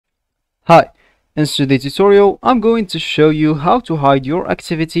Hi, in today's tutorial, I'm going to show you how to hide your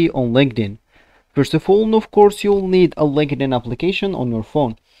activity on LinkedIn. First of all, of course, you'll need a LinkedIn application on your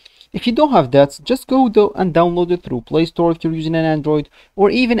phone. If you don't have that, just go and download it through Play Store if you're using an Android, or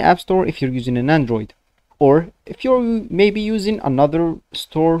even App Store if you're using an Android. Or if you're maybe using another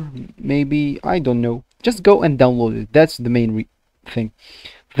store, maybe, I don't know, just go and download it. That's the main thing.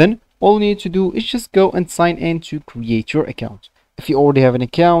 Then all you need to do is just go and sign in to create your account. If you already have an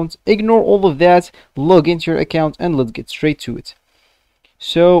account, ignore all of that, log into your account, and let's get straight to it.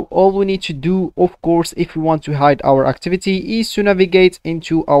 So all we need to do, of course, if we want to hide our activity, is to navigate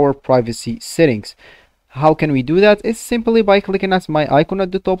into our privacy settings. How can we do that? It's simply by clicking at my icon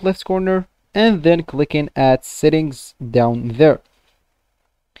at the top left corner and then clicking at settings down there.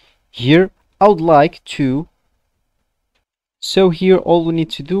 Here I would like to here all we need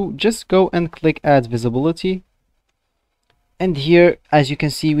to do, just go and click add visibility, and here as you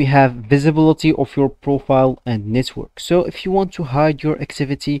can see we have visibility of your profile and network. So if you want to hide your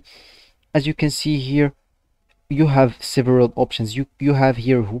activity, as you can see here, you have several options. You have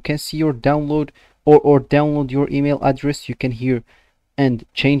here who can see your download, or download your email address. You can here and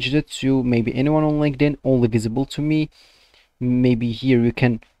change it to maybe anyone on LinkedIn, only visible to me. Maybe here you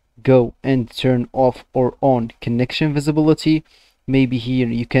can go and turn off or on connection visibility. Maybe here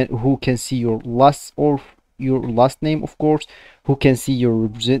you can who can see your last name, of course, who can see your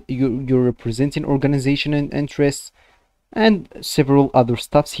representing organization and interests, and several other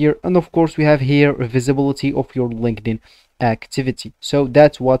stuffs here. And of course we have here visibility of your LinkedIn activity. So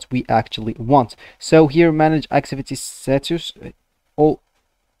that's what we actually want. So here manage activity status.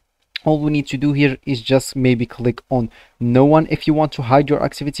 All we need to do here is just maybe click on no one if you want to hide your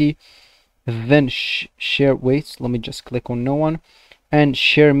activity. Then share, wait, let me just click on no one, and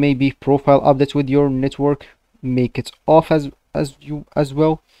share maybe profile updates with your network, make it off as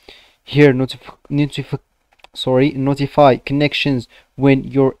well. Here notify connections when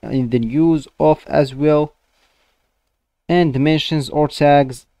you're in the news, off as well, and mentions or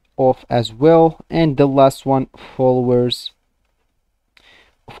tags off as well. And the last one, followers,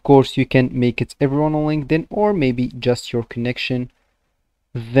 of course you can make it everyone on LinkedIn or maybe just your connection.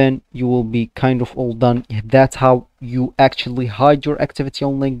 Then you will be kind of all done. That's how you actually hide your activity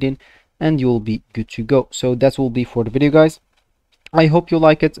on LinkedIn, and you will be good to go. So that will be for the video, guys. I hope you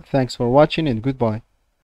like it. Thanks for watching, and goodbye.